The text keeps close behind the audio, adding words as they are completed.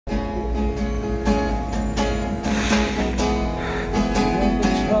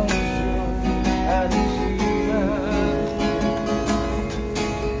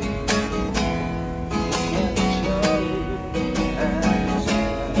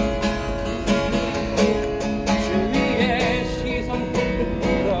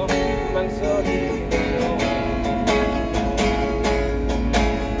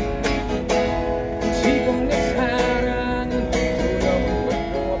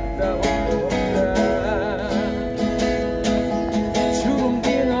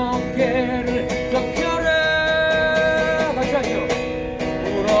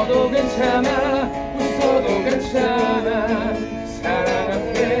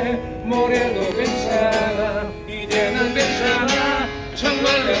모레도 괜찮아. 이제는 괜찮아.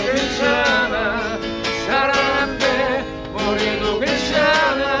 정말로 괜찮아. 사랑 앞에 모레도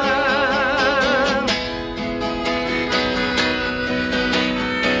괜찮아.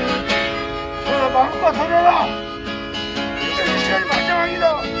 전화 마음껏 돌려라. 이제 시간이 마지막이다.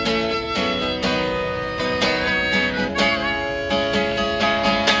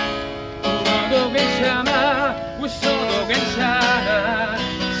 울어도 괜찮아. 웃어도 괜찮아.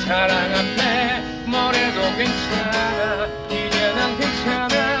 사랑 앞에 모레도 괜찮아. 이제는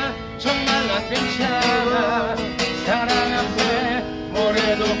괜찮아. 정말 난 괜찮아. 사랑 앞에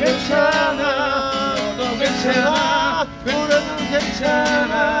모레도 괜찮아. 너도 괜찮아. 모레도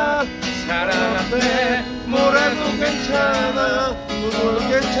괜찮아. 사랑 앞에 모레도 괜찮아. 너도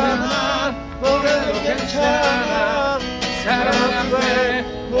괜찮아. 모레도 괜찮아. 사랑 앞에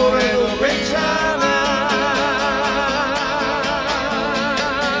모레도 괜찮아.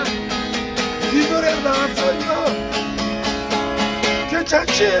 이 노래 나왔어 이거.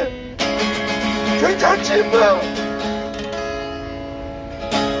 괜찮지? 괜찮지 뭐.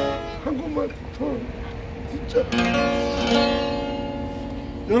 한 곡만 더 진짜.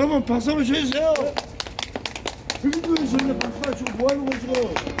 여러분 박수 한번 쳐주세요. 들리고 계시는데 박수 안 치고 뭐하는 거죠?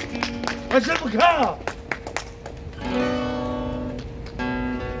 다시 한번 가.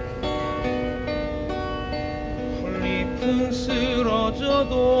 홀리풍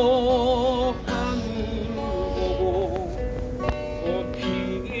쓰러져도 하늘 보고 꽃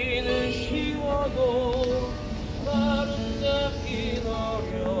피기는 쉬워도 나를 잡긴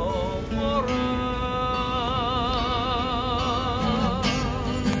어려워라.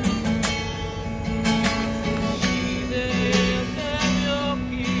 시대의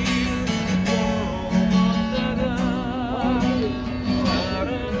새벽길 걸어가다가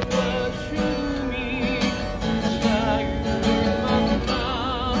사랑과 춤이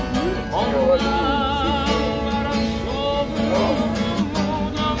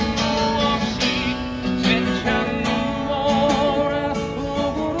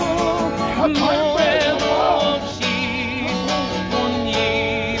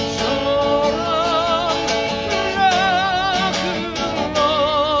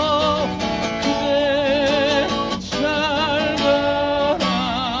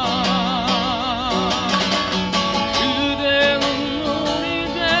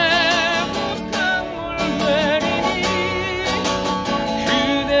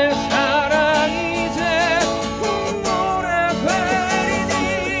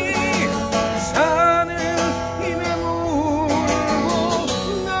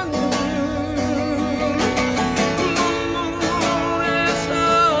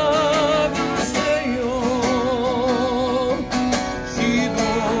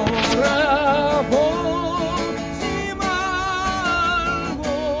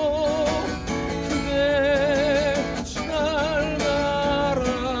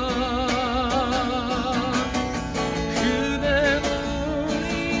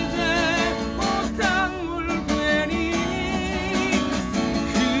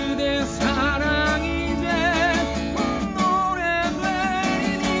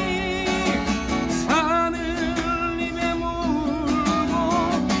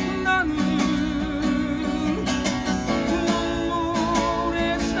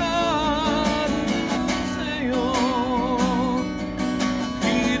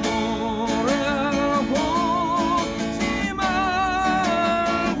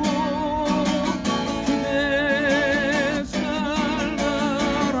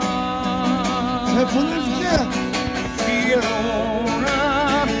보내줄게.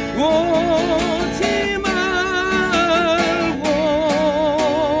 뒤돌아오지 말고.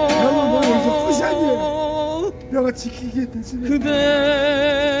 여러분 너 여기서 끝이 아니에요. 내가 지키게 대신에.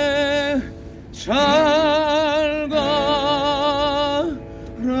 그대 잘 가라.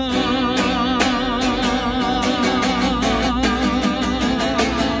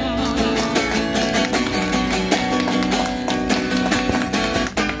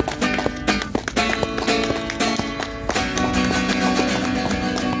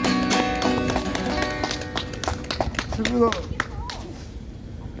 재근아,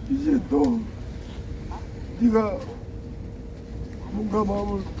 이제 또 네가 뭔가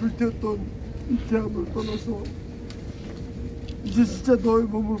마음을 불태웠던 이 태양을 떠나서 이제 진짜 너의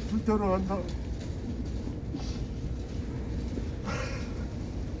몸을 불태우러 간다.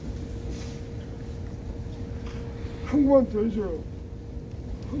 한 곡만 더 해줘요.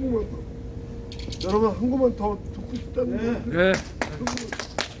 한 곡만 더. 여러분 한 곡만 더 듣고 싶다는 거. 네.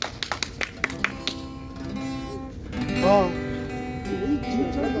 아,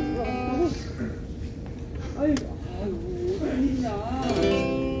 진짜 아이고, 아이고, 어디냐?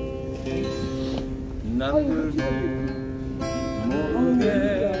 남들도 모르게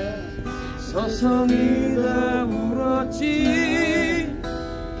서성이다 울었지.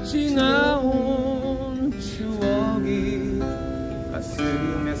 지나온 추억이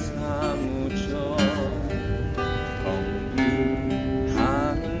가슴에 사무쳐 텅빈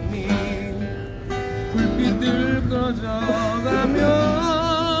하늘이 불빛들 꺼져가면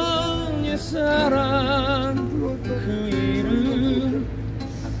옛사랑 그 이름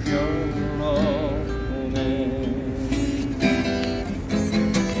불러보네.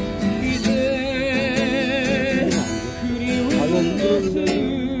 이제 그리운 것은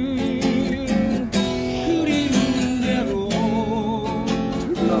그리운 대로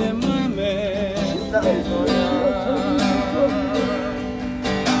내 맘에 될 거야.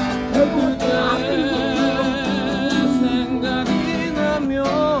 그때 생각이 나면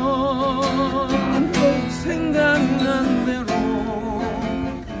생각난 대로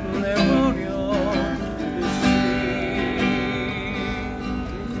내버려두듯이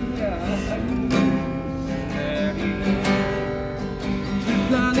내리는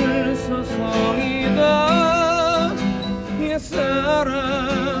뒷산을 서성이다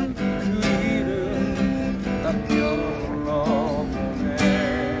옛사랑 그 이름 딱 불러보네.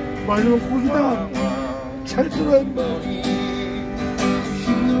 마지막 곡이다. 잘 들어야 돼.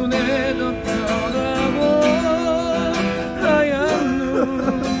 흰눈에 덮여가고 하얀 눈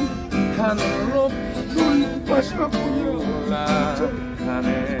하늘로 마지막 곡이야. 올라가네.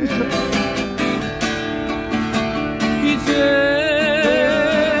 이제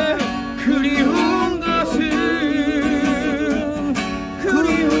그리운 것은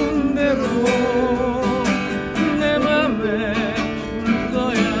그리운 대로 내 맘에 울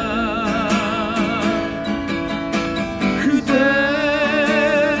거야. 그대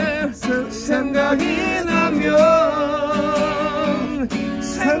생각이 나면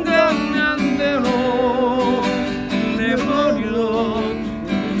생각난 대로 내버려두듯이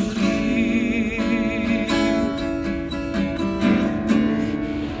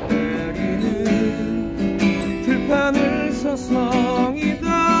내리는 들판을 서성이다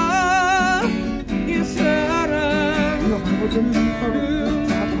옛사랑 이름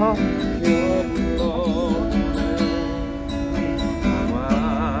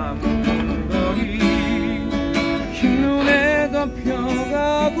거리 흰눈에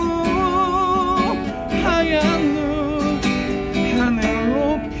덮여가고 하얀 눈 하늘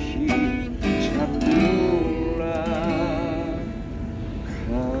높이 자꾸 올라가네.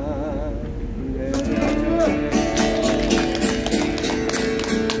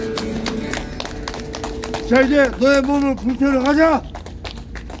 자, 이제 너의 몸을 불태우러 가자.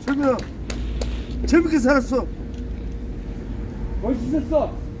 철민아, 재밌게 살았어.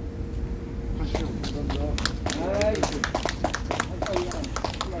 멋있었어. 가시죠. 감사합니다. 아이.